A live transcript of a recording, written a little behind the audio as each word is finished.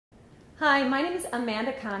Hi, my name is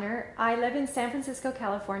Amanda Connor. I live in San Francisco,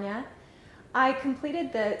 California. I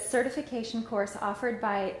completed the certification course offered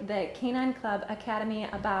by the Canine Club Academy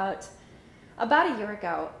about a year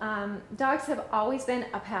ago. Dogs have always been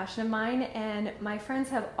a passion of mine, and my friends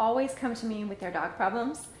have always come to me with their dog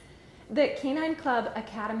problems. The Canine Club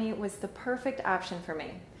Academy was the perfect option for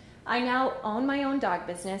me. I now own my own dog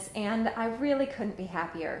business, and I really couldn't be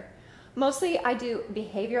happier. Mostly I do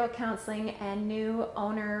behavioral counseling and new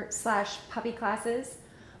owner/puppy classes,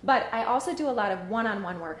 but I also do a lot of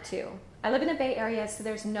one-on-one work too. I live in the Bay Area, so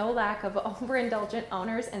there's no lack of overindulgent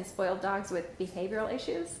owners and spoiled dogs with behavioral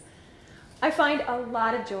issues. I find a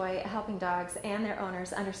lot of joy helping dogs and their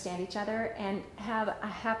owners understand each other and have a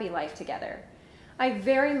happy life together. I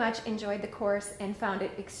very much enjoyed the course and found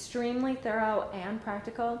it extremely thorough and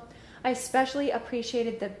practical. I especially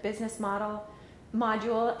appreciated the business module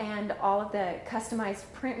and all of the customized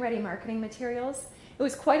print-ready marketing materials. It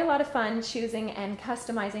was quite a lot of fun choosing and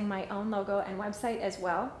customizing my own logo and website as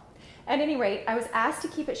well. At any rate, I was asked to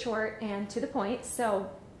keep it short and to the point, so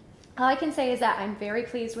all I can say is that I'm very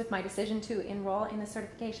pleased with my decision to enroll in the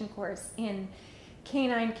certification course in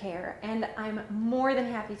canine care, and I'm more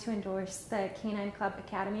than happy to endorse the Canine Club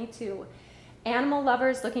Academy to animal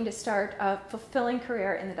lovers looking to start a fulfilling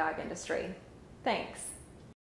career in the dog industry. Thanks.